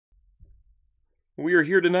We are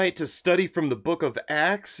here tonight to study from the book of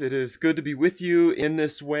Acts. It is good to be with you in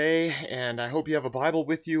this way, and I hope you have a Bible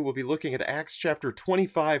with you. We'll be looking at Acts chapter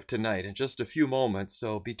 25 tonight in just a few moments,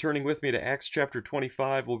 so be turning with me to Acts chapter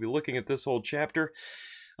 25. We'll be looking at this whole chapter.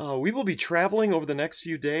 We will be traveling over the next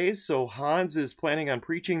few days, so Hans is planning on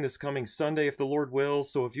preaching this coming Sunday if the Lord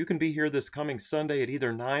wills, so if you can be here this coming Sunday at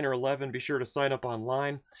either 9 or 11, be sure to sign up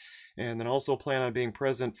online. And then also plan on being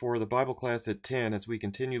present for the Bible class at 10 as we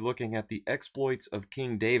continue looking at the exploits of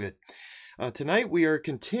King David. Tonight we are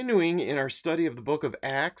continuing in our study of the book of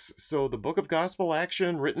Acts. So the book of gospel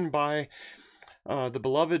action written by the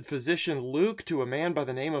beloved physician Luke to a man by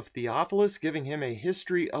the name of Theophilus, giving him a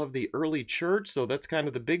history of the early church. So that's kind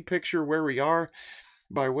of the big picture where we are.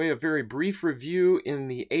 By way of very brief review, in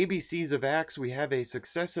the ABCs of Acts, we have a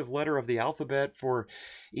successive letter of the alphabet for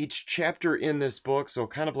each chapter in this book, so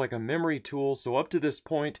kind of like a memory tool. So up to this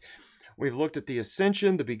point, we've looked at the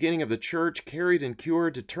ascension, the beginning of the church, carried and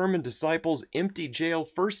cured, determined disciples, empty jail,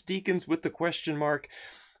 first deacons with the question mark,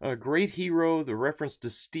 a great hero, the reference to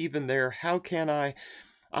Stephen there, how can I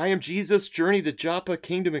am Jesus, journey to Joppa,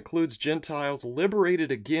 kingdom includes Gentiles,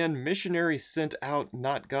 liberated again, missionaries sent out,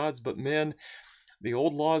 not gods but men, the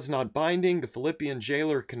old law is not binding, the Philippian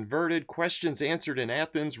jailer converted, questions answered in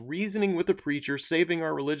Athens, reasoning with the preacher, saving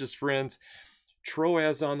our religious friends,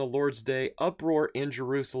 Troas on the Lord's day, uproar in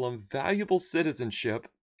Jerusalem, valuable citizenship,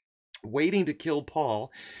 waiting to kill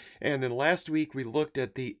Paul. And then last week we looked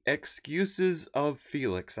at the excuses of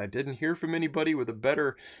Felix. I didn't hear from anybody with a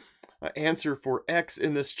better answer for X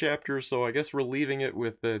in this chapter, so I guess we're leaving it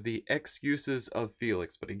with the excuses of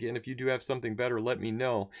Felix. But again, if you do have something better, let me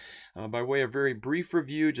know. By way of very brief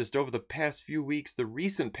review, just over the past few weeks, the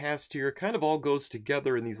recent past here kind of all goes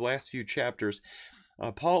together in these last few chapters.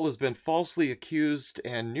 Paul has been falsely accused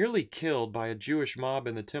and nearly killed by a Jewish mob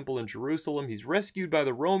in the temple in Jerusalem. He's rescued by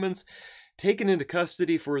the Romans, taken into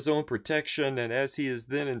custody for his own protection, and as he is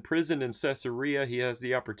then imprisoned in Caesarea, he has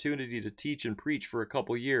the opportunity to teach and preach for a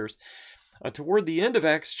couple years. Toward the end of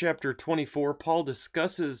Acts chapter 24, Paul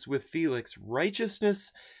discusses with Felix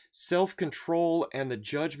righteousness, self-control, and the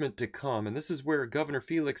judgment to come. And this is where Governor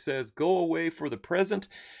Felix says, "Go away for the present,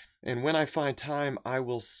 and when I find time, I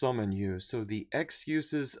will summon you." So the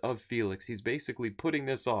excuses of Felix. He's basically putting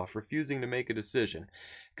this off, refusing to make a decision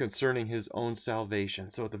concerning his own salvation.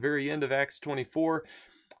 So at the very end of Acts 24,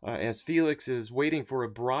 as Felix is waiting for a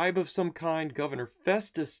bribe of some kind, Governor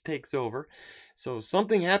Festus takes over. So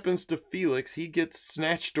something happens to Felix. He gets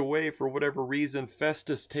snatched away for whatever reason.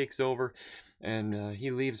 Festus takes over, and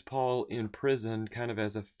he leaves Paul in prison kind of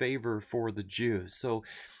as a favor for the Jews. So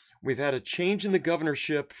we've had a change in the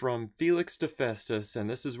governorship from Felix to Festus, and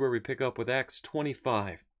this is where we pick up with Acts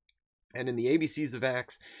 25. And in the ABCs of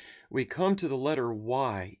Acts, we come to the letter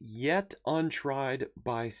Y, yet untried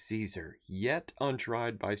by Caesar. Yet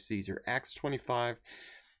untried by Caesar. Acts 25,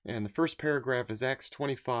 and the first paragraph is Acts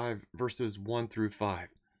 25, verses 1 through 5.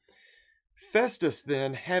 Festus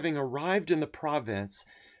then, having arrived in the province,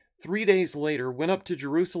 3 days later went up to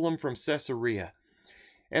Jerusalem from Caesarea.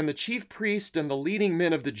 And the chief priest and the leading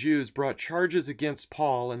men of the Jews brought charges against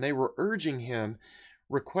Paul, and they were urging him,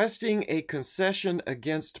 requesting a concession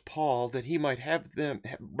against Paul that he might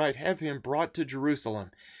have him brought to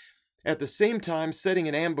Jerusalem, at the same time setting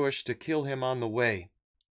an ambush to kill him on the way.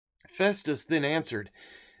 Festus then answered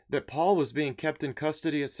that Paul was being kept in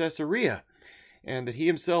custody at Caesarea, and that he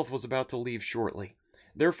himself was about to leave shortly.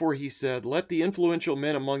 Therefore he said, "Let the influential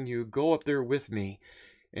men among you go up there with me,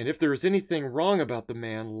 and if there is anything wrong about the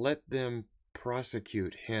man, let them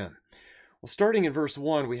prosecute him." Well, starting in verse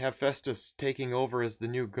 1, we have Festus taking over as the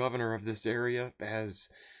new governor of this area. As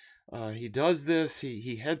he does this,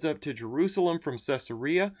 he heads up to Jerusalem from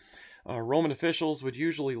Caesarea. Roman officials would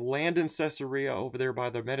usually land in Caesarea over there by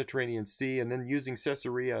the Mediterranean Sea, and then using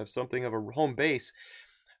Caesarea as something of a home base,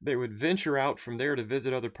 they would venture out from there to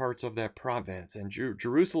visit other parts of that province. And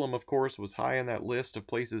Jerusalem, of course, was high on that list of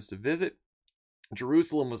places to visit.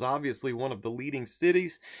 Jerusalem was obviously one of the leading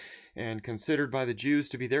cities and considered by the Jews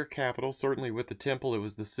to be their capital. Certainly with the temple, it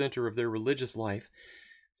was the center of their religious life.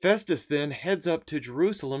 Festus then heads up to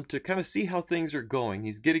Jerusalem to kind of see how things are going.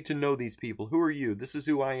 He's getting to know these people. Who are you? This is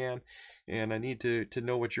who I am, and I need to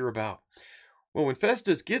know what you're about. Well, when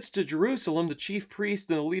Festus gets to Jerusalem, the chief priest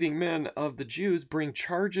and the leading men of the Jews bring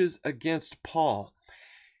charges against Paul.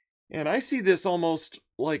 And I see this almost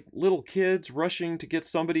like little kids rushing to get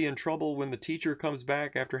somebody in trouble when the teacher comes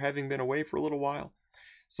back after having been away for a little while.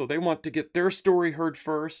 So they want to get their story heard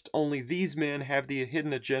first. Only these men have the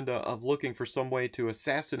hidden agenda of looking for some way to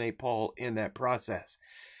assassinate Paul in that process.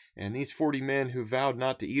 And these 40 men who vowed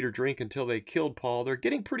not to eat or drink until they killed Paul, they're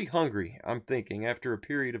getting pretty hungry, I'm thinking, after a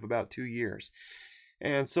period of about 2 years.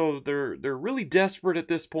 And so they're really desperate at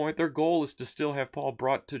this point. Their goal is to still have Paul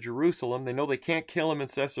brought to Jerusalem. They know they can't kill him in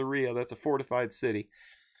Caesarea. That's a fortified city.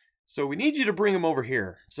 So we need you to bring him over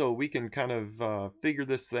here so we can kind of figure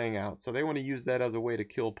this thing out. So they want to use that as a way to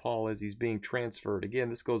kill Paul as he's being transferred. Again,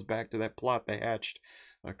 this goes back to that plot they hatched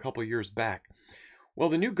a couple years back. Well,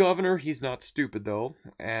 the new governor, he's not stupid though,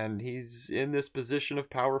 and he's in this position of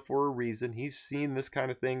power for a reason. He's seen this kind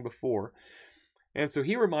of thing before. And so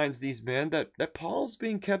he reminds these men that Paul's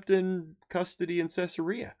being kept in custody in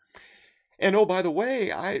Caesarea. And oh, by the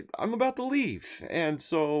way, I'm about to leave. And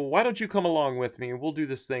so why don't you come along with me and we'll do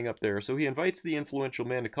this thing up there. So he invites the influential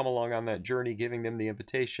men to come along on that journey, giving them the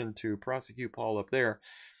invitation to prosecute Paul up there.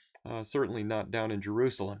 Certainly not down in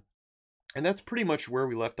Jerusalem. And that's pretty much where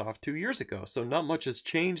we left off 2 years ago. So not much has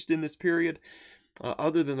changed in this period,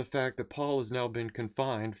 other than the fact that Paul has now been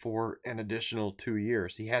confined for an additional 2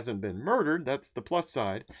 years. He hasn't been murdered, that's the plus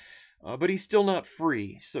side, but he's still not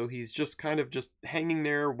free. So he's just kind of just hanging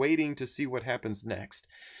there waiting to see what happens next.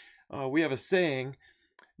 We have a saying,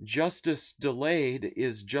 justice delayed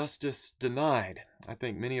is justice denied. I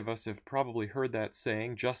think many of us have probably heard that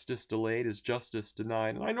saying, justice delayed is justice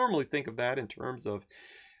denied. And I normally think of that in terms of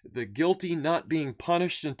the guilty not being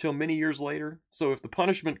punished until many years later. So if the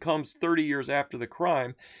punishment comes 30 years after the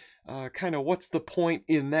crime, kind of what's the point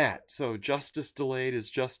in that? So justice delayed is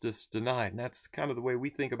justice denied. And that's kind of the way we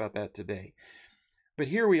think about that today. But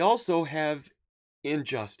here we also have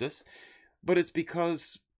injustice, but it's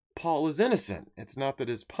because Paul is innocent. It's not that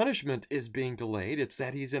his punishment is being delayed. It's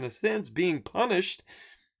that he's in a sense being punished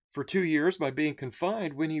for 2 years by being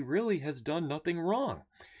confined when he really has done nothing wrong.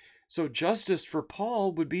 So justice for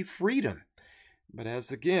Paul would be freedom. But as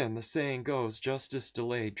again the saying goes, justice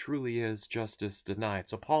delayed truly is justice denied.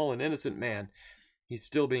 So Paul, an innocent man, he's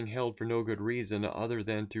still being held for no good reason other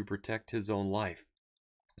than to protect his own life.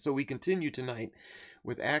 So we continue tonight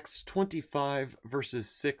with Acts 25 verses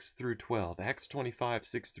 6 through 12. Acts 25,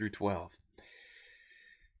 6 through 12.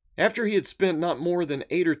 After he had spent not more than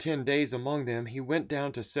 8 or 10 days among them, he went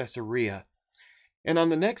down to Caesarea. And on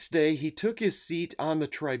the next day he took his seat on the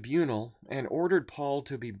tribunal and ordered Paul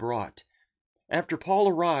to be brought. After Paul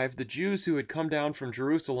arrived, the Jews who had come down from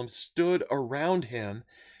Jerusalem stood around him,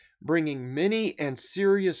 bringing many and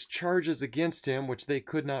serious charges against him which they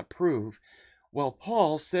could not prove, while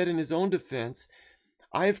Paul said in his own defense,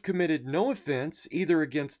 I have committed no offense either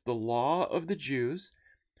against the law of the Jews,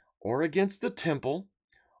 or against the temple,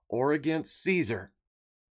 or against Caesar.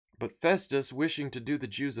 But Festus, wishing to do the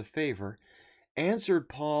Jews a favor, answered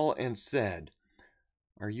Paul and said,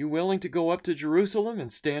 Are you willing to go up to Jerusalem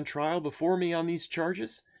and stand trial before me on these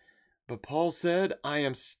charges? But Paul said, I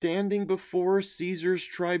am standing before Caesar's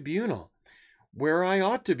tribunal, where I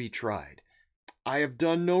ought to be tried. I have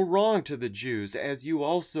done no wrong to the Jews, as you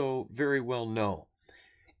also very well know.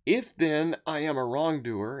 If then I am a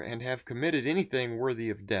wrongdoer and have committed anything worthy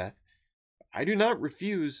of death, I do not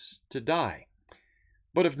refuse to die.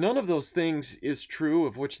 But if none of those things is true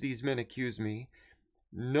of which these men accuse me,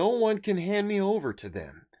 no one can hand me over to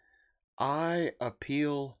them. I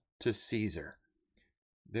appeal to Caesar.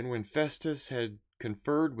 Then when Festus had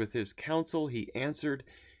conferred with his council, he answered,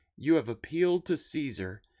 You have appealed to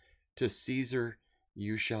Caesar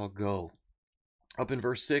you shall go. Up in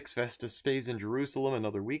verse 6, Festus stays in Jerusalem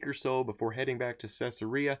another week or so before heading back to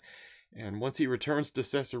Caesarea. And once he returns to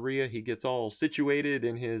Caesarea, he gets all situated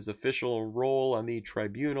in his official role on the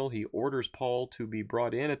tribunal. He orders Paul to be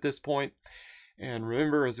brought in at this point. And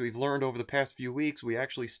remember, as we've learned over the past few weeks, we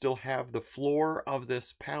actually still have the floor of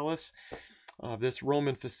this palace, this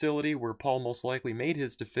Roman facility where Paul most likely made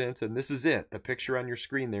his defense. And this is it, the picture on your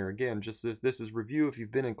screen there. Again, just this is review if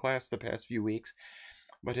you've been in class the past few weeks.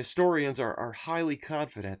 But historians are highly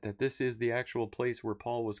confident that this is the actual place where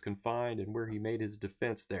Paul was confined and where he made his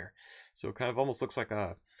defense there. So it kind of almost looks like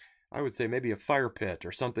I would say maybe a fire pit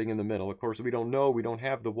or something in the middle. Of course, we don't know. We don't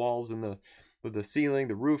have the walls and the ceiling,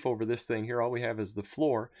 the roof over this thing here. All we have is the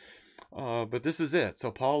floor. But this is it.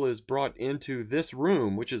 So Paul is brought into this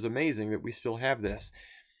room, which is amazing that we still have this.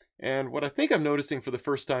 And what I think I'm noticing for the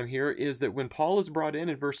first time here is that when Paul is brought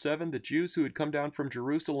in verse 7, the Jews who had come down from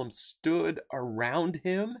Jerusalem stood around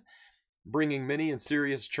him, bringing many and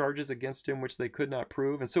serious charges against him which they could not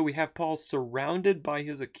prove. And so we have Paul surrounded by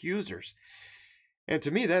his accusers. And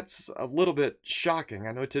to me, that's a little bit shocking.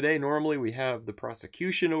 I know today normally we have the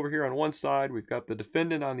prosecution over here on one side, we've got the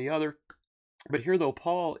defendant on the other. But here, though,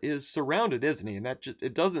 Paul is surrounded, isn't he? And that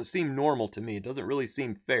it doesn't seem normal to me. It doesn't really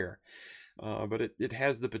seem fair. But it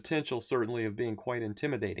has the potential, certainly, of being quite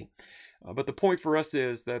intimidating. But the point for us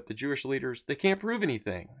is that the Jewish leaders, they can't prove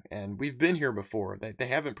anything. And we've been here before. They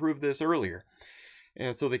haven't proved this earlier.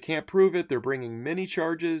 And so they can't prove it. They're bringing many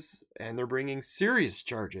charges, and they're bringing serious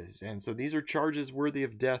charges. And so these are charges worthy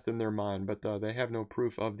of death in their mind, but they have no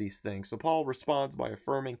proof of these things. So Paul responds by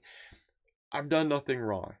affirming, I've done nothing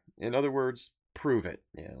wrong. In other words, prove it.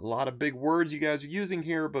 Yeah, a lot of big words you guys are using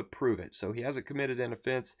here, but prove it. So he hasn't committed an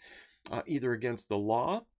offense either against the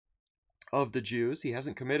law of the Jews. He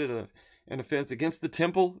hasn't committed an offense against the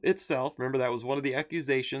temple itself. Remember, that was one of the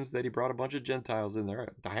accusations, that he brought a bunch of Gentiles in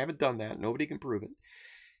there. I haven't done that. Nobody can prove it.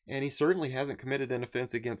 And he certainly hasn't committed an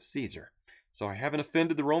offense against Caesar. So I haven't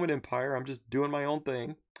offended the Roman Empire. I'm just doing my own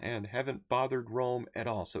thing and haven't bothered Rome at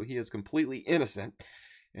all. So he is completely innocent.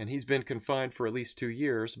 And he's been confined for at least 2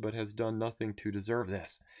 years, but has done nothing to deserve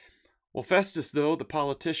this. Well, Festus, though, the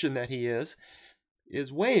politician that he is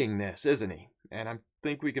weighing this, isn't he? And I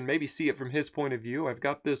think we can maybe see it from his point of view. I've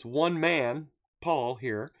got this one man, Paul,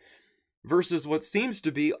 here, versus what seems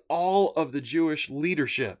to be all of the Jewish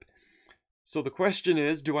leadership. So the question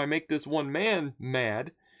is, do I make this one man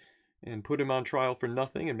mad and put him on trial for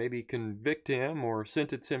nothing and maybe convict him or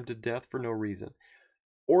sentence him to death for no reason?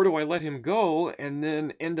 Or do I let him go and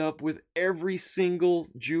then end up with every single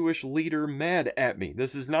Jewish leader mad at me?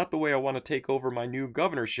 This is not the way I want to take over my new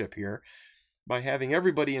governorship here, by having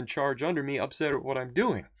everybody in charge under me upset at what I'm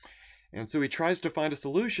doing. And so he tries to find a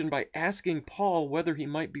solution by asking Paul whether he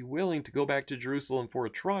might be willing to go back to Jerusalem for a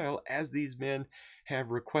trial, as these men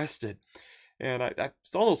have requested. And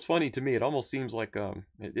it's almost funny to me. It almost seems like,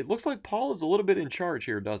 it looks like Paul is a little bit in charge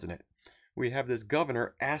here, doesn't it? We have this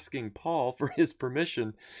governor asking Paul for his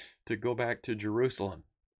permission to go back to Jerusalem.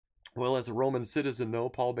 Well, as a Roman citizen, though,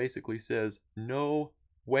 Paul basically says, no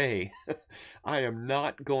way. I am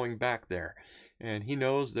not going back there. And he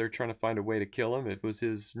knows they're trying to find a way to kill him. It was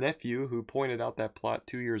his nephew who pointed out that plot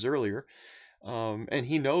 2 years earlier. And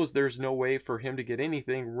he knows there's no way for him to get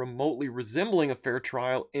anything remotely resembling a fair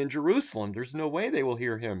trial in Jerusalem. There's no way they will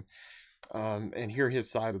hear him and hear his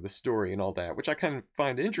side of the story and all that, which I kind of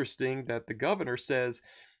find interesting that the governor says,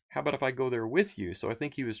 how about if I go there with you? So I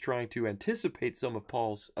think he was trying to anticipate some of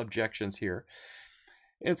Paul's objections here.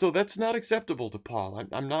 And so that's not acceptable to Paul.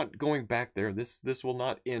 I'm not going back there. This will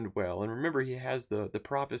not end well. And remember, he has the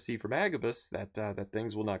prophecy from Agabus that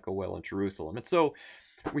things will not go well in Jerusalem. And so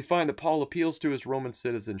we find that Paul appeals to his Roman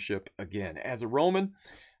citizenship again. As a Roman,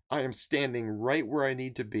 I am standing right where I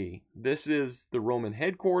need to be. This is the Roman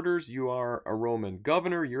headquarters. You are a Roman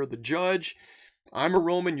governor. You're the judge. I'm a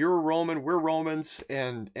Roman. You're a Roman. We're Romans.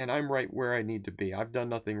 And I'm right where I need to be. I've done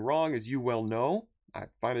nothing wrong, as you well know. I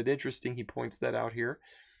find it interesting he points that out here.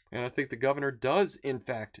 And I think the governor does, in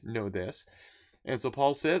fact, know this. And so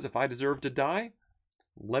Paul says, if I deserve to die,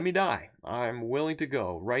 let me die. I'm willing to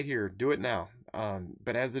go right here. Do it now.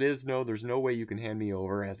 But as it is, no, there's no way you can hand me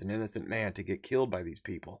over as an innocent man to get killed by these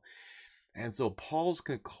people. And so Paul's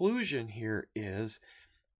conclusion here is,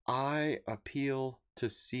 I appeal to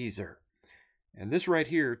Caesar. And this right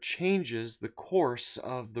here changes the course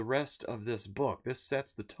of the rest of this book. This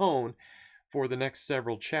sets the tone for the next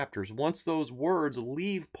several chapters. Once those words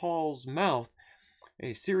leave Paul's mouth,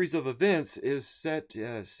 a series of events is set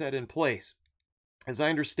in place. As I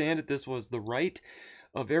understand it, this was the right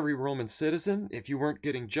of every Roman citizen. If you weren't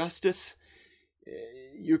getting justice,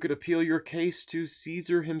 you could appeal your case to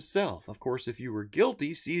Caesar himself. Of course, if you were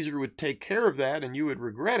guilty, Caesar would take care of that and you would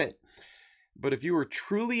regret it. But if you were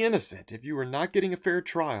truly innocent, if you were not getting a fair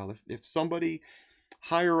trial, if somebody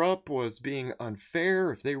higher up was being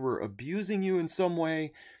unfair, if they were abusing you in some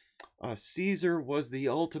way, Caesar was the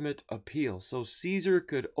ultimate appeal. So Caesar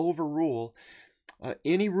could overrule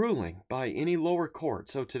any ruling by any lower court.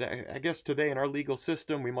 So today, I guess today in our legal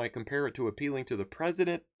system, we might compare it to appealing to the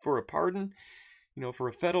president for a pardon. You know, for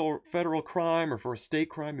a federal crime or for a state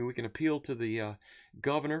crime, we can appeal to the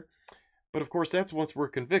governor. But of course, that's once we're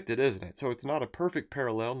convicted, isn't it? So it's not a perfect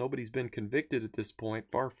parallel. Nobody's been convicted at this point,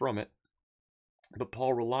 far from it. But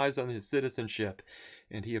Paul relies on his citizenship,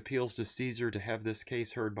 and he appeals to Caesar to have this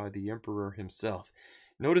case heard by the emperor himself.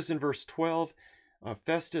 Notice in verse 12,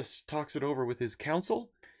 Festus talks it over with his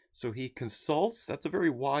council. So he consults. That's a very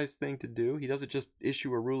wise thing to do. He doesn't just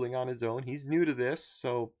issue a ruling on his own. He's new to this,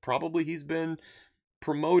 so probably he's been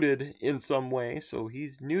promoted in some way. So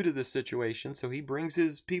he's new to this situation. So he brings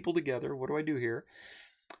his people together. What do I do here?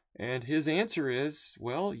 And his answer is,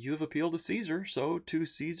 well, you've appealed to Caesar, so to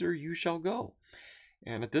Caesar you shall go.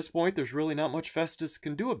 And at this point, there's really not much Festus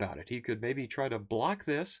can do about it. He could maybe try to block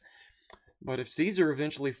this, but if Caesar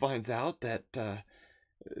eventually finds out that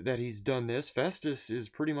he's done this, Festus is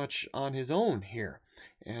pretty much on his own here,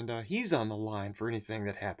 and he's on the line for anything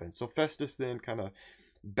that happens. So Festus then kind of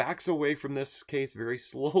backs away from this case very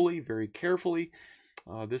slowly, very carefully.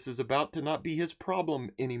 This is about to not be his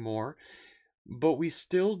problem anymore, but we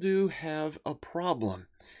still do have a problem.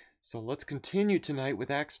 So let's continue tonight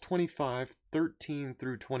with Acts 25, 13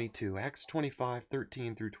 through 22. Acts 25,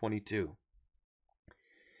 13 through 22.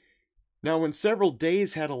 Now when several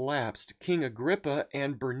days had elapsed, King Agrippa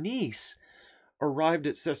and Bernice arrived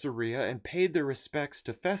at Caesarea and paid their respects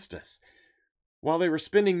to Festus. While they were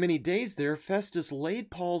spending many days there, Festus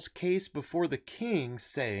laid Paul's case before the king,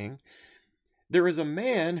 saying, "There is a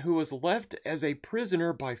man who was left as a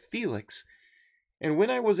prisoner by Felix, and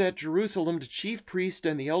when I was at Jerusalem, the chief priest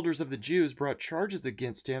and the elders of the Jews brought charges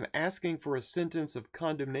against him, asking for a sentence of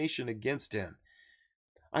condemnation against him.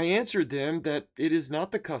 I answered them that it is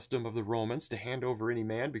not the custom of the Romans to hand over any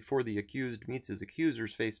man before the accused meets his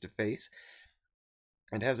accusers face to face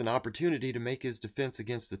and has an opportunity to make his defense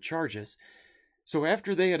against the charges. So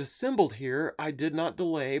after they had assembled here, I did not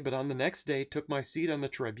delay, but on the next day took my seat on the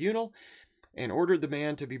tribunal and ordered the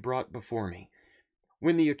man to be brought before me.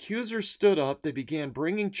 When the accusers stood up, they began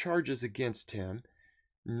bringing charges against him,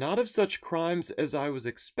 not of such crimes as I was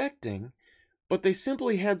expecting, but they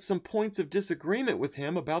simply had some points of disagreement with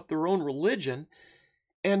him about their own religion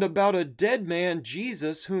and about a dead man,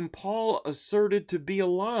 Jesus, whom Paul asserted to be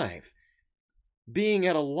alive. Being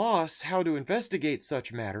at a loss how to investigate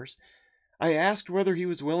such matters, I asked whether he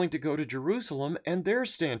was willing to go to Jerusalem and there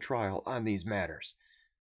stand trial on these matters.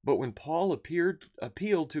 But when Paul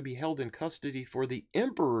appealed to be held in custody for the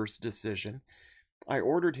emperor's decision, I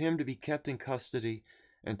ordered him to be kept in custody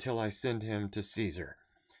until I send him to Caesar."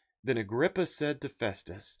 Then Agrippa said to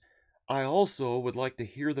Festus, "I also would like to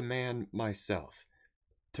hear the man myself."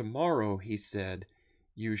 "Tomorrow," he said,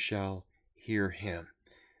 "you shall hear him."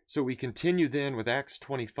 So we continue then with Acts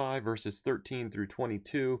 25, verses 13 through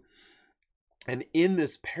 22. And in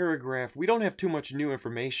this paragraph, we don't have too much new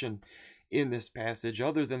information in this passage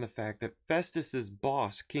other than the fact that Festus's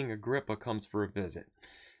boss, King Agrippa, comes for a visit.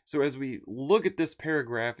 So as we look at this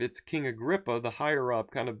paragraph, it's King Agrippa, the higher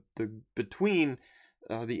up, kind of between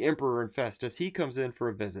the emperor and Festus. He comes in for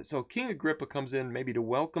a visit. So King Agrippa comes in maybe to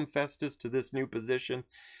welcome Festus to this new position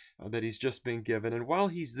that he's just been given. And while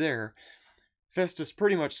he's there, Festus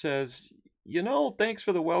pretty much says, thanks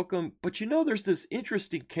for the welcome, but there's this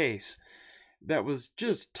interesting case that was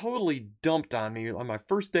just totally dumped on me on my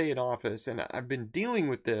first day in office, and I've been dealing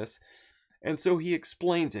with this. And so he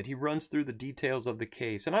explains it. He runs through the details of the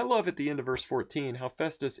case. And I love at the end of verse 14 how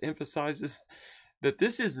Festus emphasizes that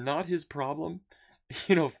this is not his problem.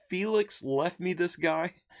 Felix left me this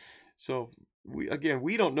guy. So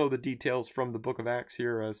we don't know the details from the book of Acts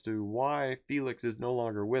here as to why Felix is no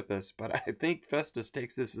longer with us, but I think Festus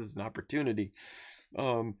takes this as an opportunity.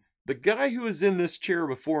 The guy who was in this chair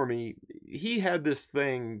before me, he had this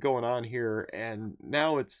thing going on here, and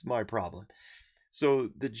now it's my problem. So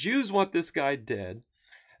the Jews want this guy dead,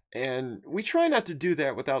 and we try not to do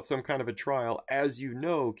that without some kind of a trial, as you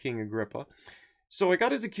know, King Agrippa. So I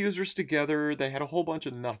got his accusers together. They had a whole bunch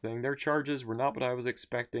of nothing. Their charges were not what I was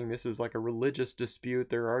expecting. This is like a religious dispute.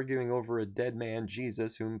 They're arguing over a dead man,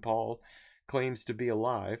 Jesus, whom Paul claims to be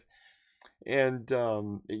alive. And,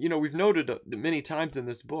 we've noted many times in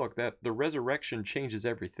this book that the resurrection changes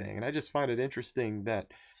everything. And I just find it interesting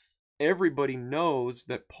that everybody knows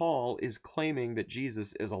that Paul is claiming that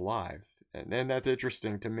Jesus is alive. And that's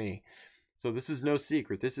interesting to me. So this is no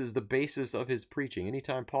secret. This is the basis of his preaching.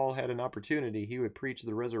 Anytime Paul had an opportunity, he would preach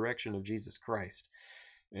the resurrection of Jesus Christ.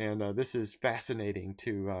 And this is fascinating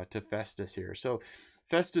to Festus here. So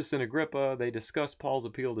Festus and Agrippa, they discuss Paul's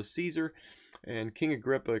appeal to Caesar, and King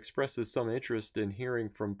Agrippa expresses some interest in hearing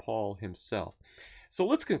from Paul himself. So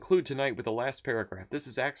let's conclude tonight with the last paragraph. This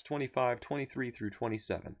is Acts 25, 23 through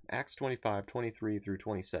 27. Acts 25, 23 through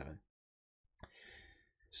 27.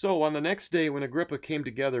 So on the next day, when Agrippa came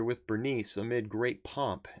together with Bernice amid great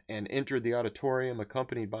pomp and entered the auditorium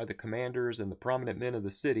accompanied by the commanders and the prominent men of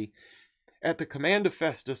the city, at the command of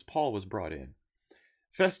Festus, Paul was brought in.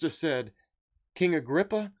 Festus said, "King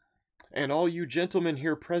Agrippa, and all you gentlemen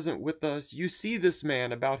here present with us, you see this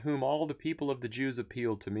man about whom all the people of the Jews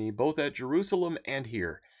appealed to me, both at Jerusalem and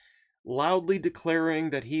here, loudly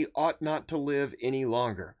declaring that he ought not to live any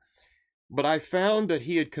longer. But I found that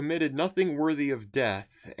he had committed nothing worthy of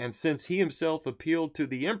death, and since he himself appealed to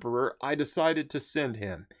the emperor, I decided to send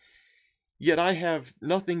him. Yet I have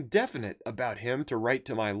nothing definite about him to write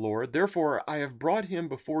to my lord. Therefore I have brought him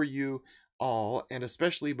before you all, and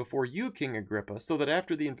especially before you, King Agrippa, so that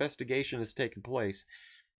after the investigation has taken place,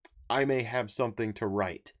 I may have something to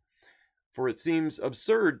write. For it seems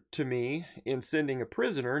absurd to me, in sending a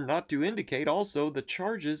prisoner, not to indicate also the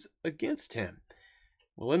charges against him."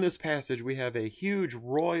 Well, in this passage, we have a huge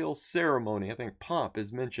royal ceremony. I think pomp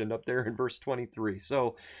is mentioned up there in verse 23.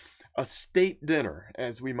 So, a state dinner,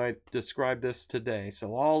 as we might describe this today.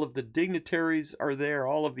 So, all of the dignitaries are there,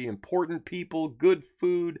 all of the important people, good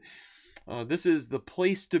food. This is the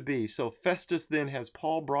place to be. So, Festus then has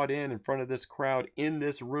Paul brought in front of this crowd in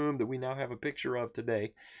this room that we now have a picture of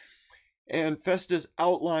today. And Festus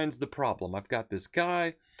outlines the problem. I've got this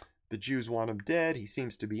guy. The Jews want him dead. He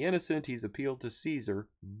seems to be innocent. He's appealed to Caesar.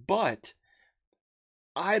 But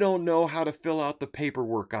I don't know how to fill out the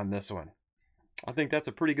paperwork on this one. I think that's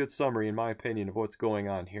a pretty good summary, in my opinion, of what's going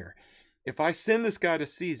on here. If I send this guy to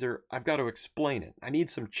Caesar, I've got to explain it. I need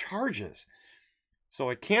some charges. So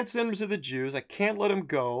I can't send him to the Jews. I can't let him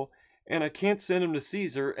go. And I can't send him to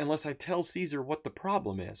Caesar unless I tell Caesar what the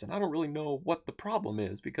problem is. And I don't really know what the problem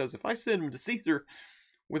is, because if I send him to Caesar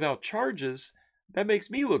without charges, that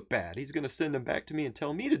makes me look bad. He's going to send him back to me and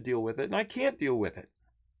tell me to deal with it, and I can't deal with it.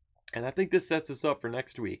 And I think this sets us up for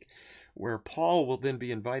next week, where Paul will then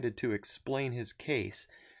be invited to explain his case,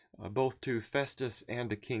 both to Festus and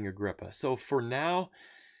to King Agrippa. So for now,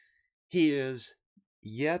 he is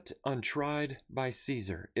yet untried by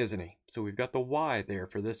Caesar, isn't he? So we've got the why there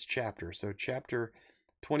for this chapter. So chapter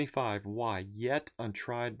 25, why? Yet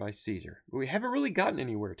untried by Caesar. We haven't really gotten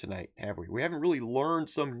anywhere tonight, have we? We haven't really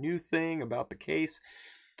learned some new thing about the case.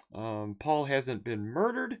 Paul hasn't been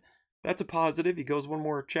murdered. That's a positive. He goes one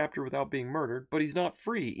more chapter without being murdered, but he's not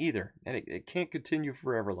free either. And it can't continue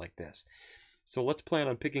forever like this. So let's plan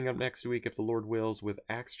on picking up next week, if the Lord wills, with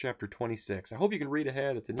Acts chapter 26. I hope you can read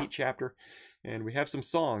ahead. It's a neat chapter. And we have some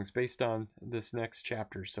songs based on this next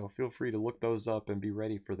chapter. So feel free to look those up and be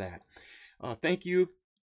ready for that. Thank you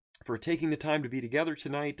for taking the time to be together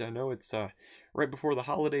tonight. I know it's right before the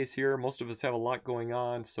holidays here. Most of us have a lot going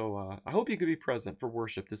on, so I hope you could be present for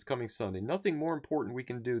worship this coming Sunday. Nothing more important we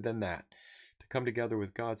can do than that, to come together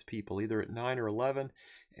with God's people, either at 9 or 11.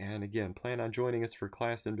 And again, plan on joining us for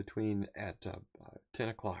class in between at 10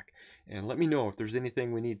 o'clock. And let me know if there's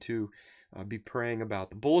anything we need to be praying about.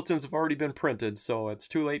 The bulletins have already been printed, so it's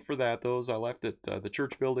too late for that. Those I left at the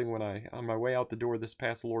church building on my way out the door this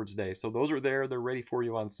past Lord's Day. So those are there. They're ready for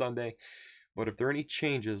you on Sunday. But if there are any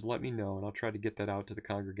changes, let me know, and I'll try to get that out to the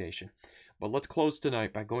congregation. But let's close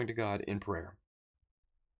tonight by going to God in prayer.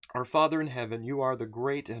 Our Father in heaven, you are the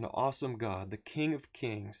great and awesome God, the King of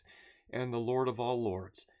kings and the Lord of all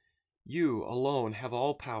lords. You alone have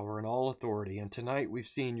all power and all authority, and tonight we've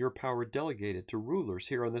seen your power delegated to rulers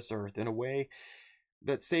here on this earth in a way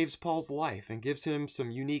that saves Paul's life and gives him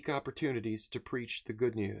some unique opportunities to preach the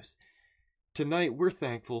good news. Tonight we're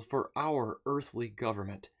thankful for our earthly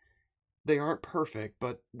government. They aren't perfect,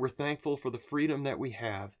 but we're thankful for the freedom that we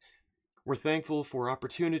have. We're thankful for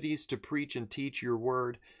opportunities to preach and teach your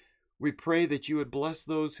word. We pray that you would bless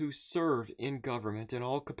those who serve in government in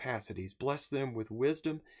all capacities. Bless them with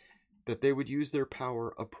wisdom, that they would use their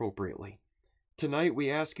power appropriately. Tonight we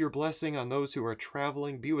ask your blessing on those who are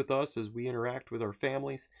traveling. Be with us as we interact with our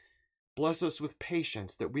families. Bless us with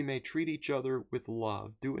patience, that we may treat each other with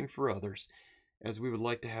love, doing for others as we would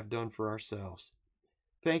like to have done for ourselves.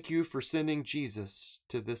 Thank you for sending Jesus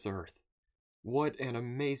to this earth. What an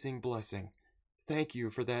amazing blessing. Thank you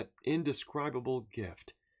for that indescribable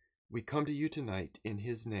gift. We come to you tonight in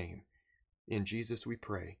his name. In Jesus we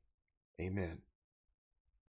pray. Amen.